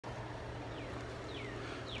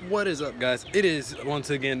What is up, guys? It is once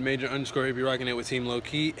again Major _ be rocking it with Team Low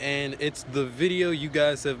Key, and it's the video you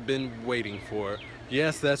guys have been waiting for.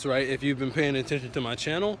 Yes, that's right. If you've been paying attention to my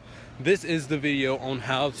channel, this is the video on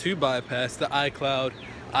how to bypass the Icloud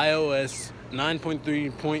Ios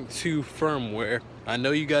 9.3.2 firmware. I know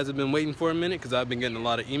you guys have been waiting for a minute because I've been getting a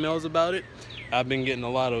lot of emails about it. I've been getting a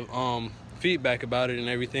lot of feedback about it and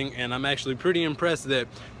everything, and I'm actually pretty impressed that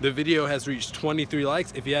the video has reached 23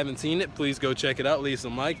 likes. If you haven't seen it, please go check it out. Leave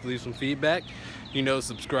some likes, leave some feedback, you know,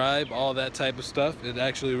 subscribe, all that type of stuff. It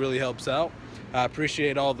actually really helps out. I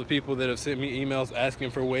appreciate all the people that have sent me emails asking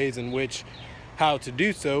for ways in which how to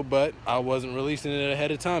do so, but I wasn't releasing it ahead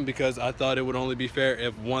of time because I thought it would only be fair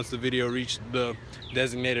if once the video reached the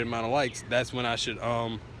designated amount of likes, that's when I should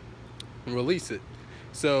release it.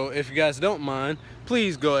 So if you guys don't mind,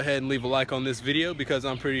 please go ahead and leave a like on this video because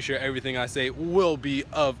I'm pretty sure everything I say will be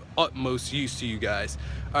of utmost use to you guys.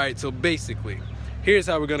 Alright, so basically, here's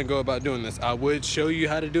how we're going to go about doing this. I would show you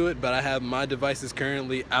how to do it, but I have my devices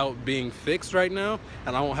currently out being fixed right now,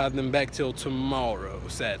 and I won't have them back till tomorrow,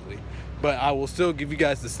 sadly. But I will still give you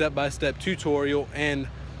guys the step-by-step tutorial, and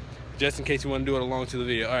just in case you want to do it along to the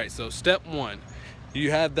video. Alright, so step one. You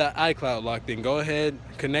have that iCloud locked in. Go ahead,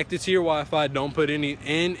 connect it to your Wi-Fi. Don't put any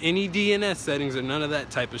DNS settings or none of that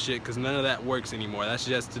type of shit, because none of that works anymore. That's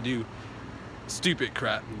just to do stupid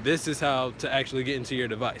crap. This is how to actually get into your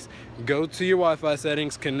device. Go to your Wi-Fi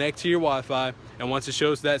settings, connect to your Wi-Fi, and once it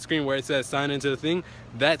shows that screen where it says sign into the thing,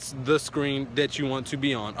 that's the screen that you want to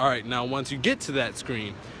be on. All right, now once you get to that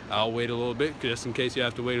screen, I'll wait a little bit just in case you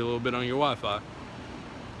have to wait a little bit on your Wi-Fi.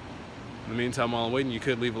 In the meantime, while I'm waiting, you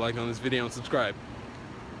could leave a like on this video and subscribe.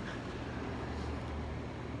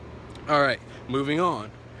 Alright, moving on.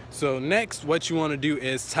 So next, what you want to do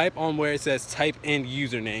is type on where it says type in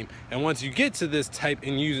username, and once you get to this type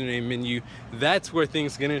in username menu, that's where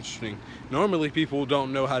things get interesting. Normally people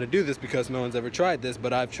don't know how to do this because no one's ever tried this,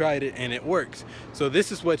 but I've tried it and it works. So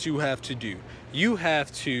this is what you have to do. You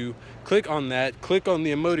have to click on that, click on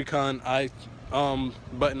the emoticon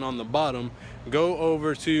button on the bottom, go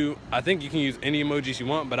over to, I think you can use any emojis you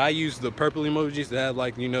want, but I use the purple emojis that have,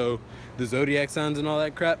 like, you know, the zodiac signs and all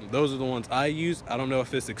that crap. Those are the ones I use. I don't know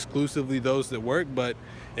if it's exclusively those that work, but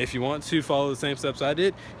if you want to follow the same steps I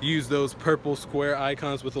did, use those purple square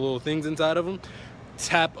icons with the little things inside of them.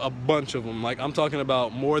 Tap a bunch of them. Like, I'm talking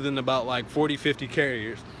about more than about like 40-50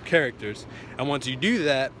 characters. And once you do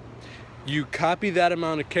that, you copy that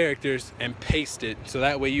amount of characters and paste it, so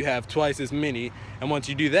that way you have twice as many. And once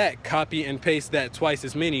you do that, copy and paste that twice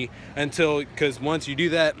as many until, because once you do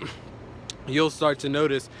that, you'll start to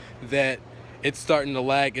notice that it's starting to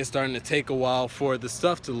lag. It's starting to take a while for the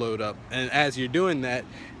stuff to load up, and as you're doing that,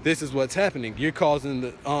 this is what's happening. You're causing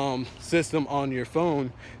the system on your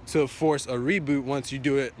phone to force a reboot once you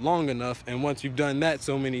do it long enough. And once you've done that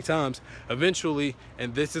so many times, eventually,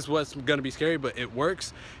 and this is what's gonna be scary, but it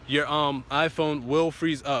works, your iPhone will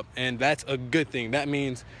freeze up, and that's a good thing. That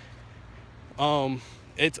means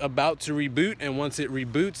it's about to reboot, and once it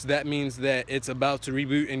reboots, that means that it's about to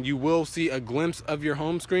reboot, and you will see a glimpse of your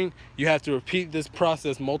home screen. You have to repeat this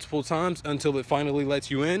process multiple times until it finally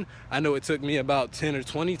lets you in. I know it took me about 10 or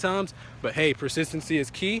 20 times, but hey, persistency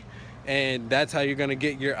is key, and that's how you're gonna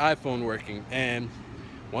get your iPhone working. And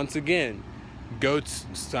once again, go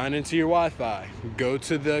sign into your Wi-Fi, go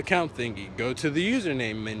to the account thingy, go to the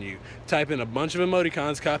username menu, type in a bunch of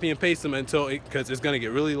emoticons, copy and paste them until because it's going to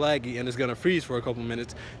get really laggy and it's going to freeze for a couple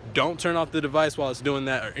minutes. Don't turn off the device while it's doing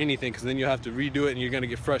that or anything, because then you have to redo it and you're going to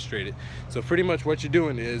get frustrated. So pretty much what you're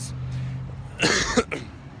doing is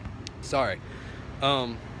sorry,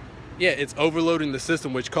 yeah, it's overloading the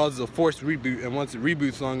system, which causes a forced reboot, and once it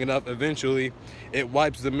reboots long enough, eventually it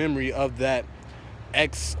wipes the memory of that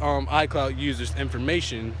iCloud user's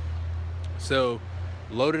information. So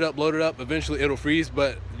load it up, eventually it'll freeze,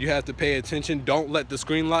 but you have to pay attention. Don't let the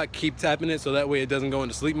screen lock, keep tapping it so that way it doesn't go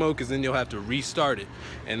into sleep mode, because then you'll have to restart it,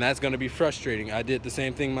 and that's going to be frustrating. I did the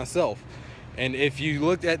same thing myself. And if you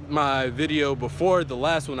looked at my video before the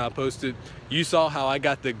last one I posted, you saw how I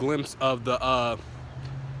got the glimpse of the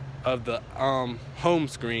home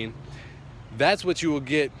screen. That's what you will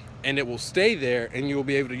get, and it will stay there, and you will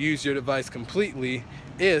be able to use your device completely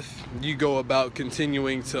if you go about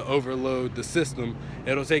continuing to overload the system.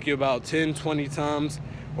 It'll take you about 10-20 times,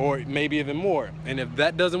 or maybe even more. And if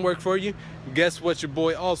that doesn't work for you, guess what your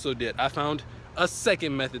boy also did? I found a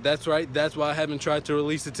second method. That's right, that's why I haven't tried to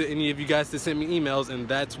release it to any of you guys that sent me emails, and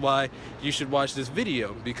that's why you should watch this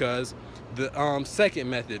video, because the second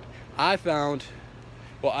method I found,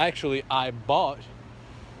 well, actually I bought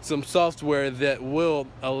some software that will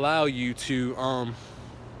allow you to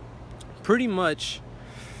pretty much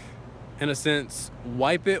in a sense,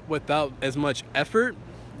 wipe it without as much effort,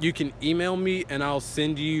 you can email me and I'll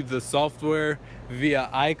send you the software via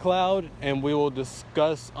iCloud, and we will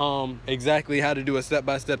discuss exactly how to do a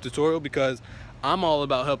step-by-step tutorial, because I'm all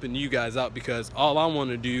about helping you guys out, because all I want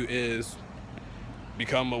to do is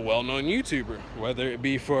become a well-known YouTuber, whether it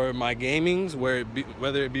be for my gamings,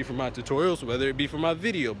 whether it be for my tutorials, whether it be for my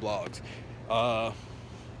video blogs.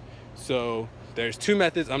 So there's two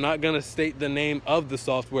methods. I'm not going to state the name of the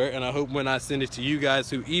software, and I hope when I send it to you guys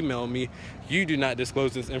who email me, you do not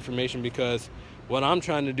disclose this information, because what I'm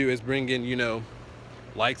trying to do is bring in, you know,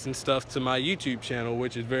 likes and stuff to my YouTube channel,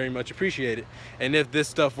 which is very much appreciated. And if this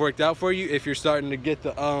stuff worked out for you, if you're starting to get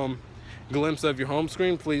the glimpse of your home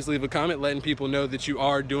screen, please leave a comment letting people know that you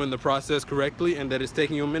are doing the process correctly and that it's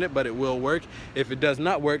taking you a minute, but it will work. If it does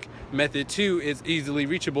not work, method 2 is easily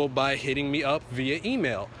reachable by hitting me up via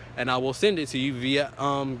email, and I will send it to you via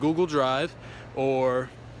Google Drive, or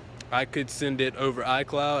I could send it over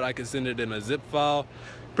iCloud. I could send it in a zip file.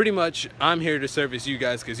 Pretty much, I'm here to service you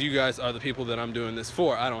guys, because you guys are the people that I'm doing this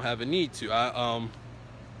for. I don't have a need to. I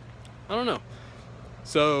don't know.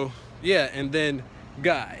 So yeah, and then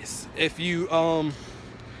guys, if you I'm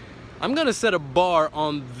gonna set a bar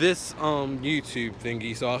on this YouTube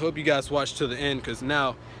thingy, so I hope you guys watch to the end, because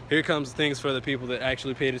now here comes things for the people that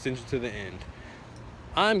actually paid attention to the end.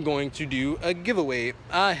 I'm going to do a giveaway.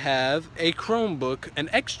 I have a Chromebook, an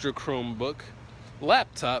extra Chromebook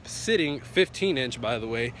laptop sitting, 15-inch by the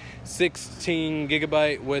way, 16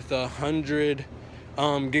 gigabyte with 100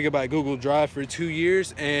 gigabyte Google Drive for 2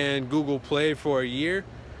 years, and Google Play for a year,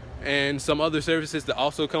 and some other services that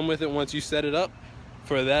also come with it once you set it up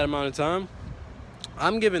for that amount of time.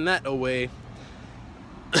 I'm giving that away.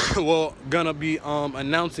 Well, gonna be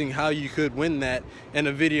announcing how you could win that in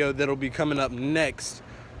a video that'll be coming up next.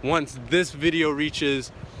 Once this video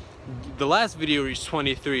reaches, the last video reached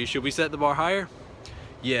 23. Should we set the bar higher?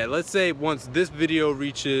 Yeah, let's say once this video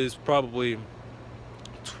reaches probably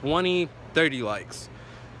 20, 30 likes,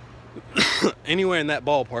 anywhere in that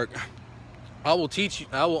ballpark, I will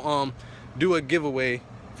do a giveaway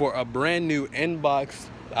for a brand new inbox.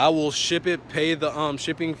 I will ship it, pay the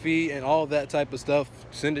shipping fee and all that type of stuff,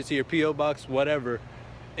 send it to your PO box, whatever,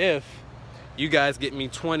 if you guys get me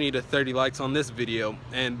 20 to 30 likes on this video,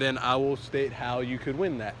 and then I will state how you could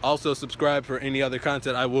win that. Also, subscribe for any other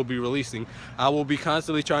content I will be releasing. I will be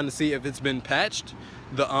constantly trying to see if it's been patched.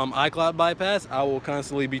 The iCloud bypass, I will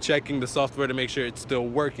constantly be checking the software to make sure it's still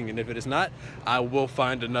working, and if it is not, I will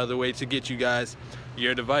find another way to get you guys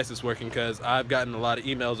your devices working, because I've gotten a lot of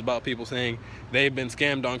emails about people saying they've been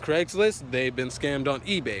scammed on Craigslist, they've been scammed on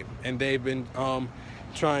eBay, and they've been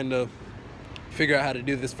trying to figure out how to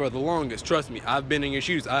do this for the longest. Trust me, I've been in your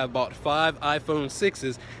shoes. I have bought 5 iPhone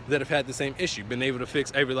 6s that have had the same issue, been able to fix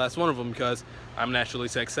every last one of them, because I'm naturally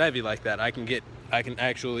tech savvy like that. I can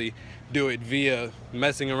actually do it via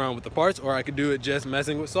messing around with the parts, or I could do it just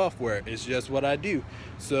messing with software. It's just what I do.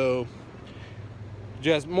 So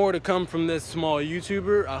just more to come from this small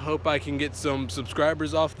YouTuber. I hope I can get some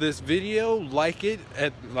subscribers off this video. Like it,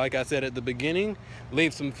 like I said at the beginning,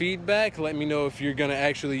 leave some feedback, let me know if you're gonna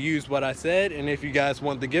actually use what I said, and if you guys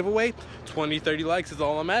want the giveaway, 20-30 likes is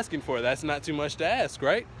all I'm asking for. That's not too much to ask,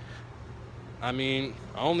 right? I mean,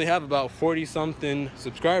 I only have about 40-something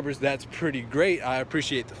subscribers. That's pretty great. I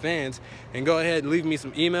appreciate the fans. And go ahead and leave me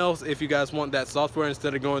some emails if you guys want that software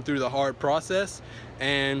instead of going through the hard process.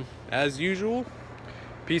 And as usual,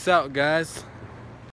 peace out, guys.